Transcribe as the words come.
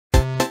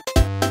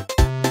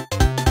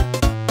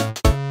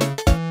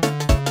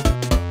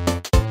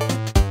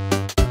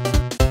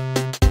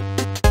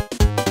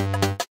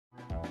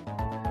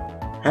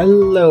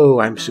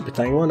Hello, I'm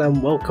Super1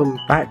 and welcome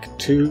back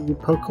to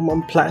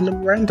Pokemon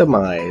Platinum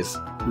Randomized.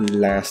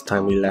 Last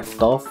time we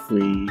left off,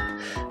 we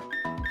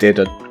did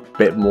a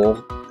bit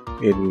more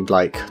in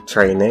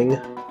training.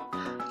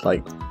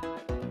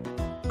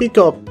 We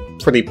got a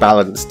pretty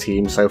balanced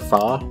team so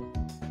far.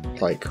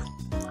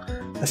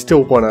 I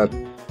still want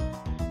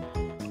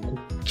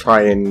to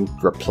try and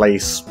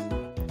replace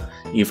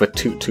either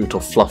Toot Toot or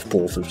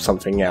Fluffball with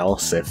something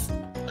else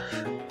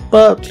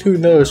but who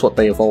knows what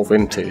they evolve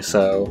into,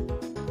 so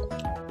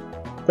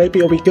maybe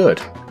it'll be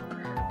good.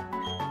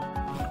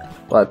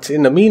 But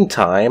in the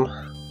meantime,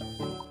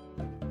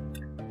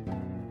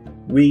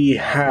 we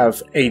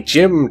have a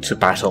gym to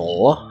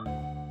battle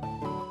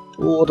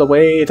all the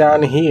way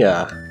down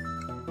here.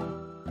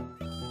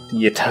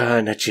 The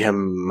Eterna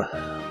Gym,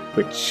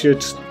 which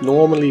should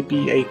normally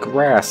be a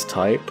grass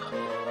type.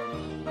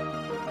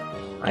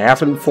 I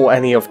haven't fought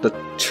any of the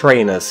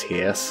trainers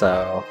here,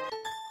 so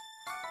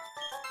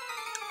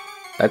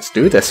let's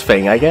do this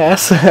thing, I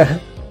guess.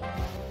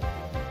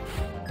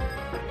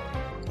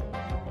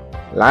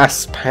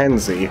 Last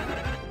Pansy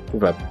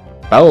with a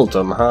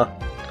Beldum, huh?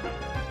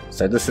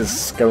 So this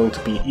is going to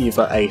be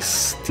either a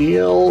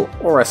Steel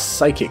or a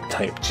Psychic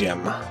type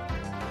gym.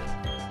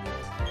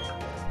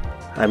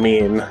 I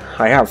mean,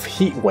 I have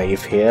Heat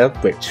Wave here,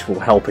 which will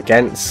help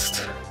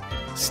against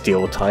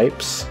Steel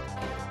types.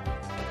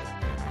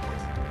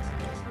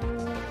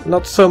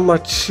 Not so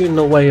much in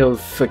the way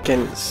of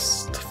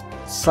against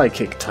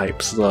Psychic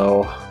types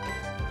though.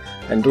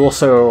 And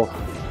also,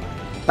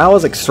 that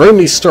was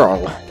extremely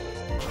strong.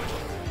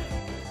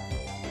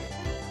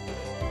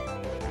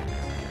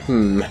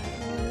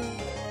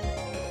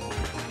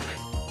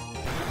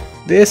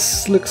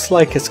 This looks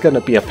like it's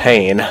gonna be a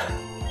pain.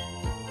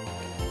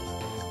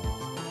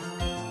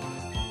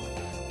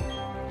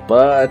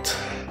 But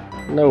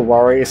no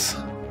worries.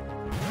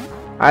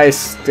 I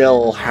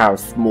still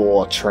have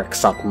more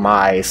tricks up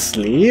my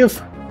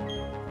sleeve.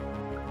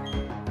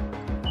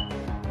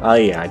 Oh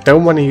yeah, I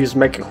don't want to use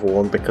Mega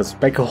Horn because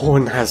Mega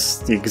Horn has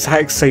the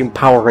exact same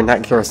power and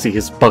accuracy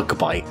as Bug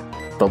Bite,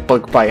 but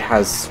Bug Bite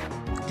has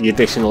the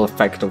additional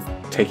effect of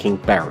taking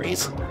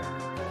berries.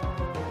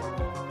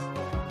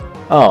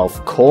 Oh,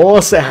 of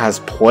course it has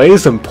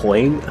Poison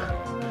Point.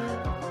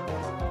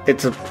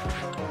 It's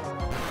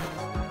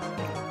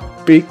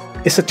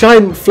a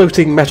giant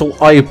floating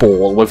metal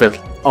eyeball with an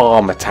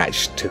arm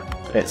attached to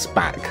its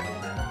back.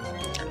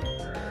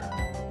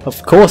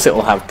 Of course it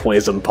will have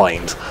Poison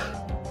Point.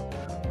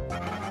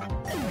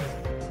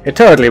 It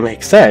totally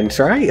makes sense,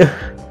 right?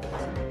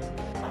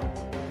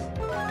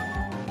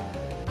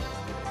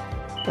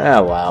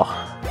 Oh well.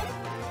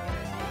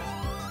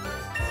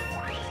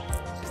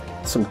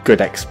 Some good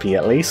XP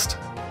at least.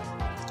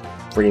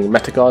 Bringing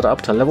Metaguard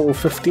up to level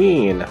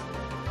 15.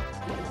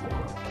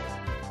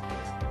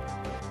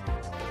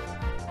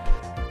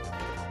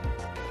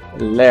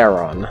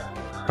 Lairon.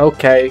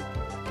 Okay.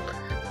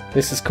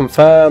 This is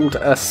confirmed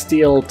a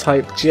Steel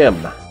type gym.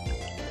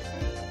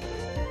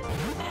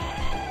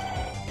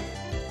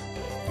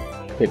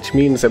 Which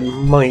means it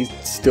might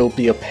still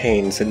be a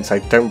pain since I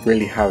don't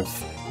really have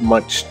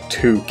much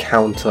to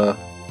counter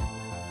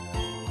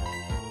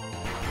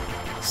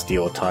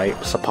Steel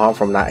types apart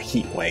from that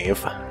Heat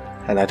Wave.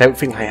 And I don't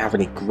think I have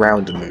any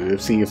ground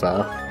moves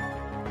either.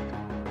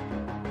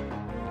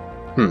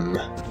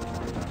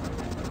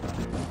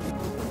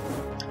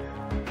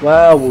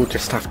 Well, we'll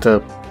just have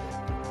to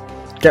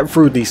get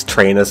through these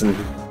trainers and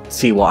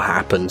see what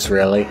happens,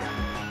 really.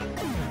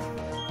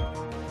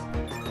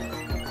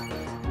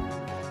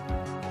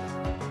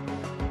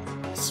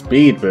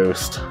 Speed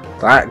boost.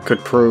 That could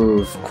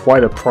prove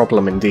quite a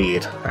problem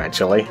indeed,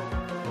 actually.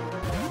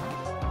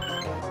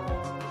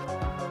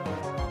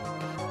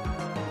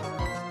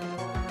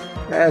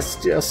 Let's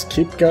just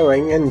keep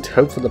going and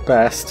hope for the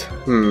best.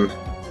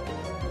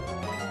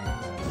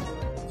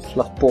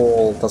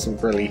 Fluffball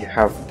doesn't really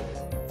have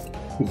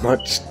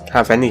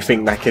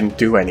anything that can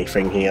do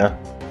anything here.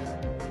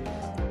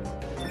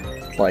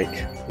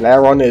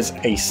 Lairon is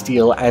a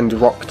Steel and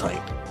Rock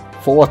type.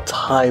 4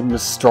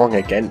 times strong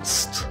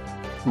against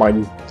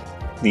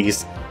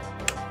these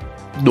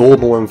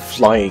normal and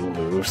flying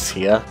moves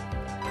here.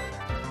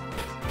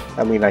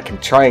 I mean, I can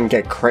try and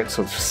get crits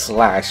with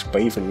Slash,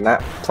 but even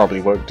that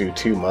probably won't do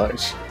too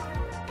much.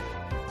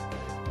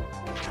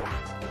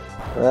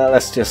 Well,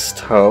 let's just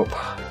hope.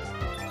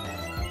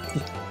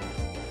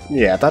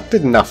 Yeah, that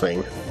did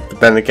nothing.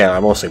 But then again,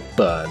 I'm also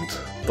burned,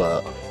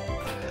 but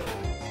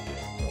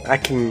I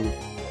can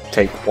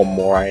take one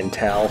more Iron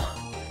Tail.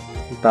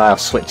 But I'll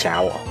switch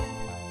out.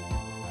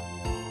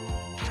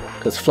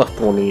 Because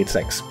Fluffball needs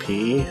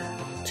XP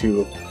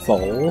to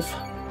evolve.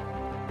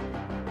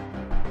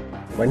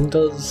 When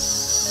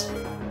does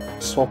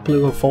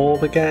Swablu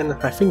evolve again?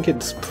 I think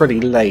it's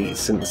pretty late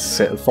since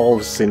it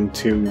evolves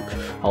into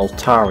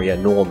Altaria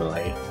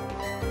normally.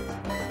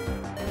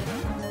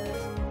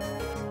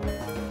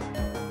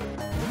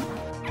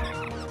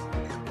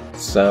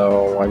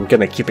 So I'm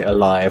gonna keep it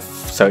alive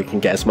so it can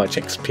get as much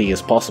XP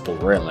as possible,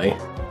 really.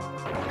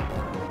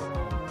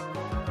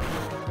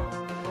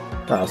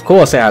 Of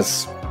course it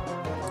has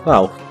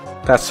Oh,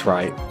 that's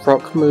right.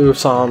 Rock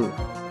moves aren't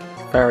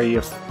very...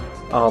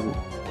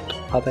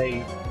 are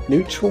they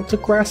neutral to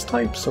grass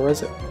types, or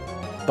is it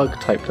bug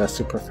type they're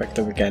super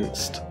effective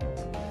against?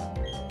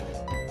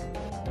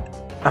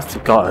 I've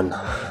forgotten.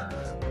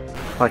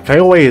 Like, I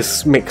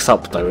always mix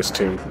up those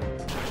two.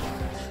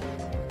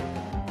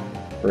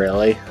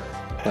 Really?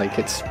 Like,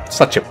 it's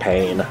such a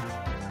pain.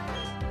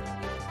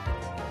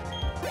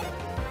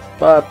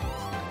 But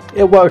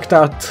it worked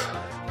out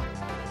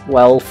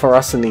well for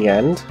us in the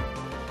end.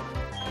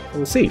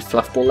 And see,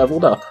 Fluffball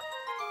leveled up.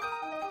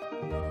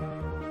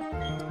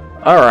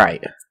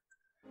 Alright.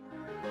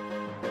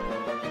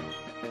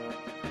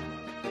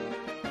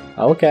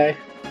 Okay.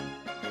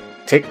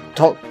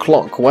 Tick-tock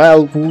clock,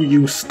 where will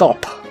you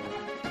stop?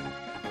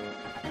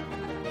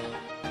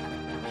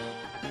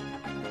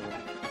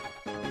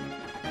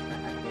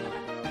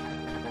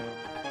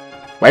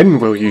 When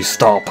will you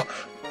stop?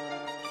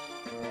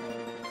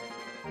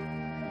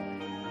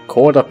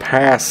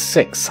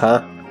 6:15,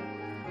 huh?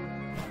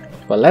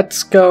 Well,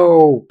 let's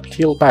go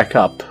heal back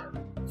up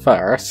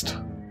first.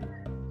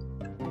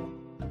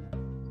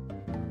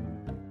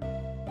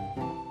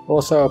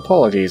 Also,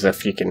 apologies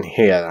if you can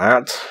hear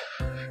that.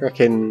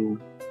 Frickin'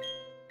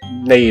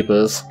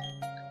 neighbours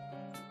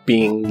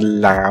being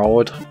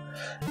loud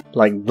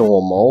like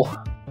normal.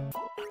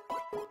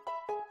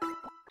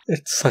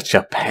 It's such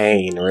a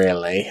pain,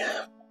 really.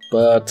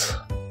 But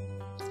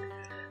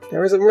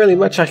there isn't really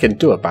much I can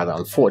do about it,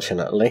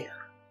 unfortunately.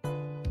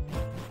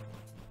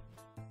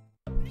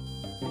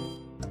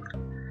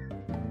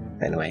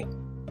 Anyway,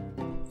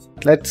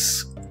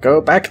 let's go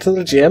back to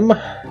the gym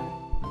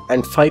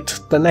and fight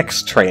the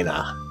next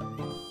trainer.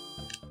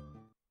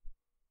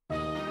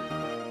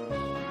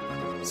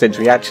 Since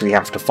we actually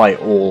have to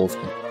fight all of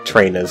the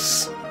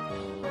trainers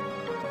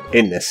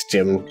in this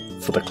gym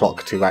for the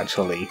clock to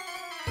actually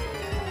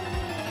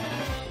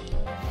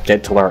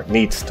get to where it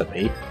needs to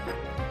be.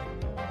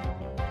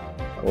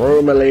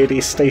 Oh, my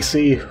lady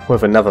Stacy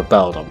with another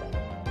Beldum.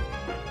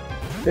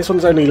 This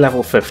one's only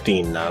level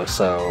 15 now,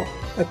 so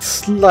it's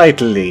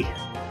slightly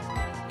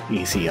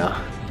easier.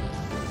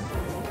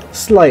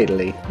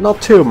 Slightly.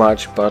 Not too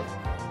much, but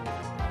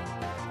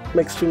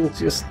makes things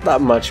just that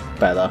much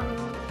better.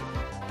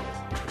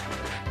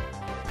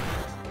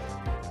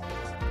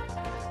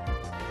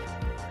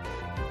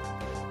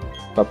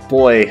 But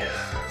boy,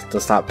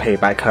 does that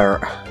payback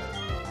hurt.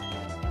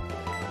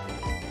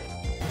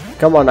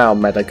 Come on now,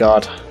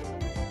 Metagod.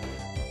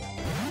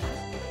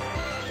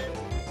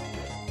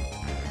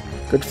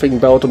 Good thing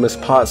Beldum is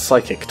part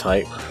Psychic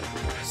type,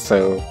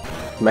 so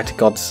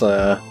Metagod's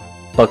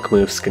bug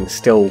moves can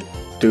still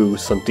do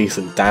some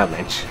decent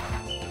damage.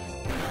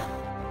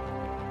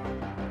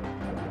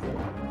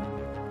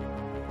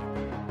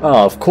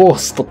 Oh, of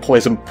course the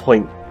poison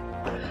point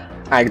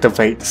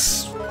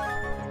activates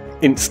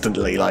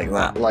instantly like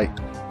that. Like,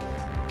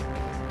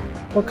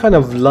 what kind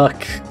of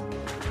luck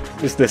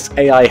is this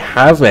AI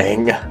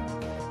having?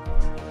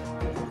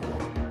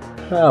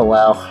 Oh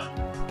well.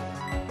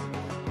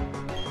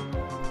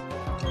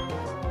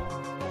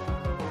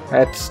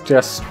 Let's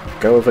just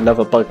go with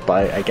another bug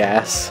bite, I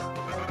guess.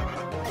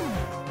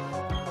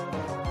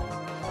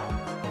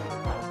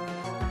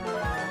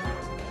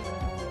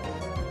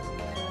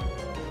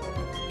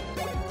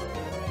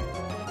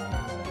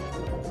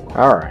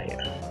 Alright.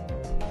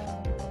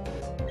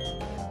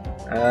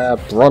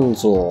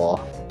 Bronzor.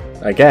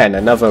 Again,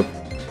 another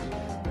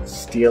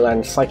Steel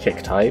and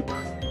Psychic type.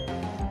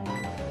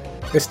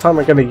 This time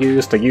we're going to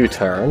use the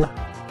U-turn.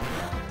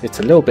 It's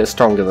a little bit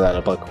stronger than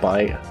a bug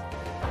bite.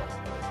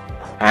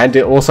 And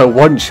it also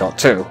one-shot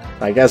too.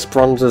 I guess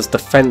Bronzor's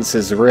defense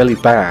is really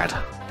bad.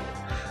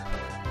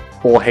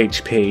 Or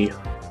HP.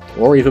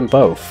 Or even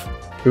both.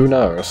 Who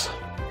knows?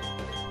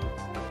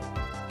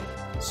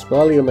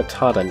 Swirly and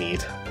Metada need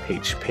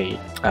HP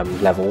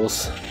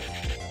levels.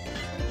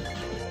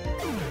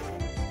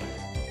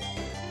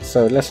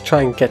 So let's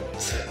try and get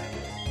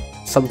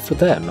some for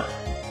them.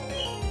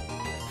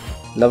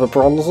 Another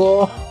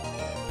Bronzor?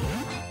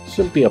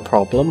 Shouldn't be a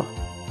problem.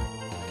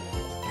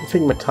 I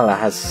think Metada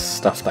has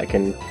stuff that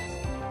can...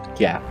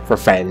 yeah,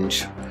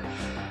 Revenge.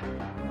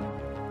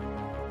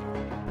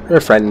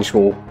 Revenge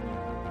will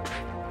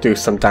do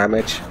some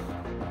damage.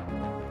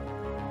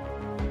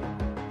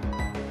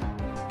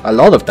 A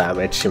lot of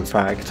damage, in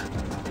fact.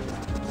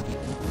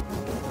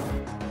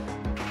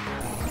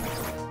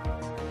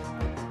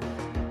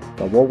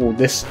 But what will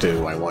this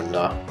do, I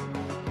wonder?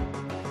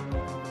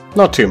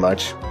 Not too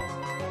much.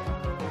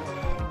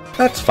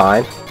 That's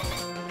fine.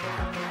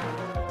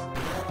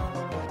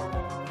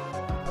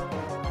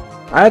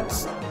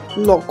 That's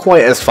not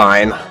quite as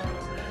fine.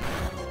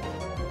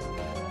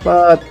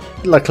 But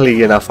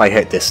luckily enough I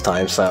hit this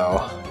time,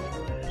 so...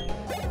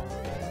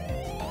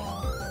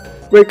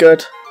 we're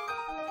good.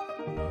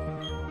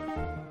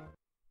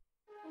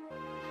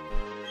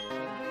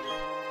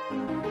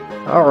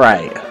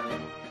 Alright.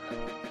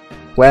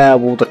 Where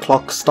will the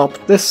clock stop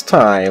this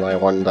time, I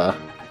wonder?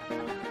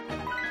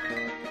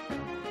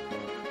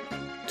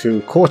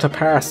 To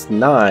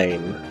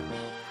 9:15.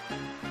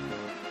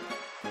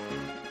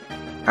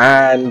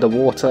 And the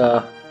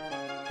water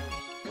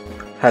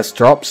has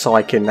dropped, so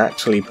I can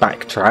actually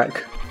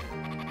backtrack.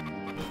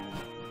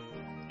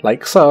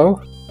 Like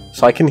so.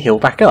 So I can heal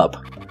back up.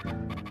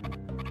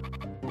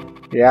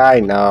 Yeah, I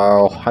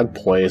know, I'm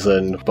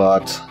poisoned,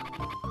 but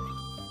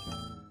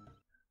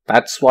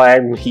that's why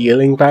I'm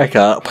healing back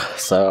up,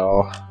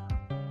 so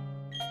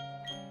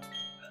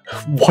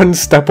one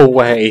step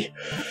away.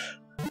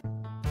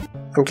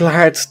 I'm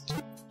glad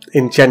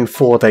in Gen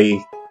 4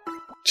 they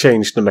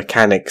changed the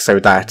mechanic so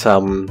that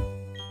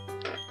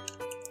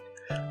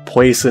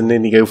poison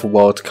in the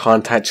overworld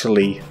can't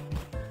actually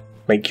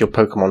make your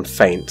Pokemon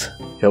faint.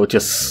 It'll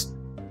just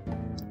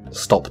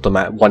stop them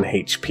at 1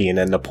 HP and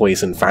then the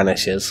poison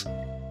vanishes.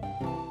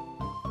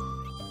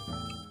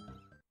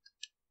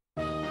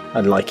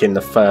 Unlike in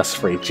the first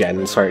 3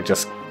 gens where it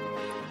just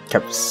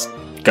kept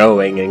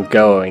going and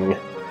going.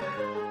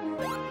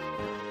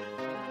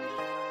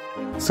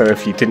 So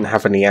if you didn't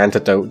have any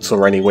antidotes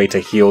or any way to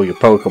heal your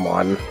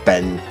Pokemon,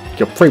 then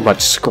you're pretty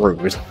much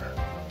screwed.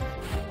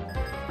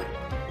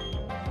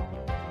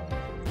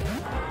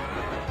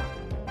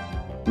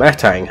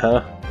 Metang,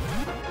 huh?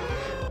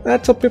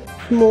 That's a bit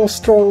more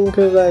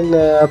stronger than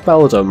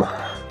Beldum.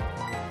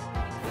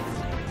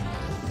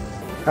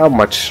 How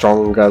much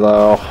stronger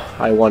though,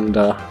 I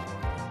wonder.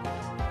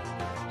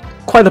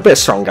 Quite a bit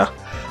stronger.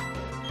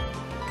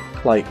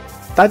 Like,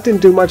 that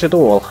didn't do much at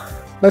all.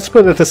 Let's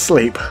put it to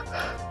sleep.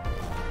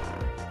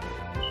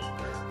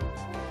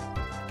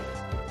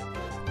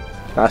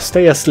 Now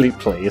stay asleep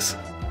please,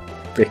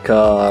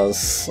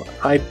 because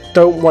I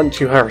don't want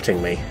you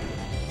hurting me.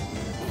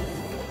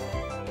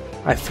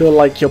 I feel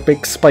like your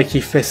big spiky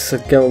fists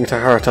are going to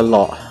hurt a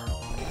lot.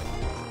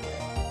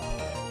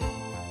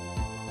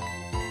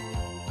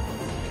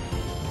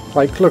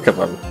 Like, look at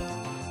them.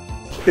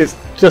 It's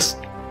just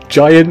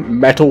giant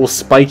metal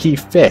spiky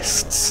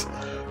fists.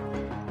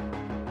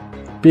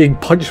 Being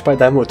punched by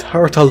them would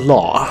hurt a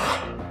lot.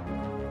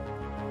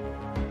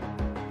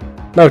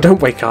 No,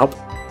 don't wake up.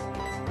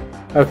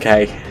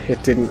 Okay,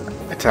 it didn't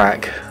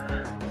attack.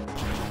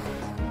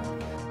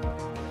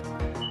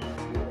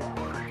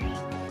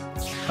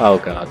 Oh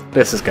god,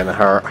 this is gonna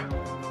hurt.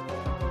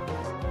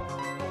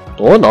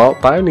 Or not,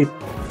 but I only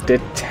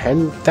did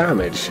 10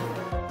 damage.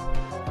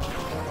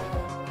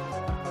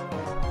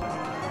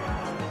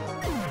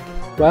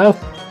 Well,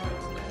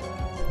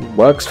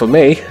 works for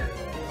me.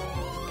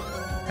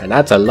 And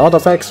that's a lot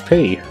of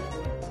XP.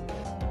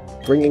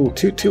 Bringing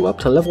Tutu up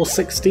to level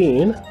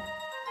 16.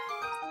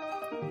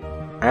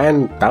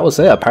 And that was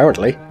it,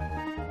 apparently.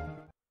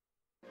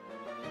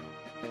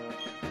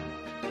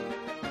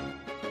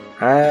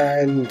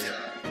 And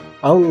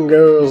on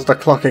goes the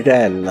clock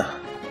again.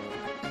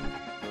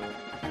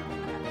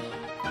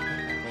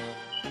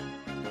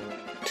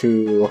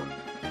 To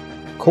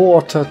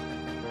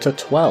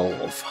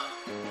 11:45.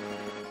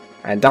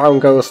 And down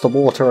goes the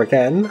water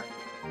again.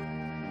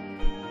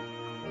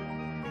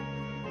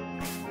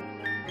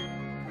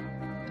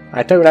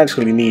 I don't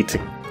actually need to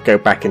go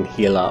back and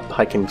heal up.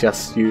 I can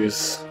just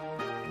use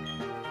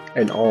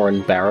an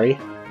Oran Berry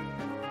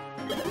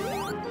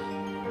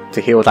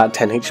to heal that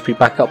 10 HP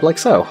back up like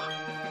so.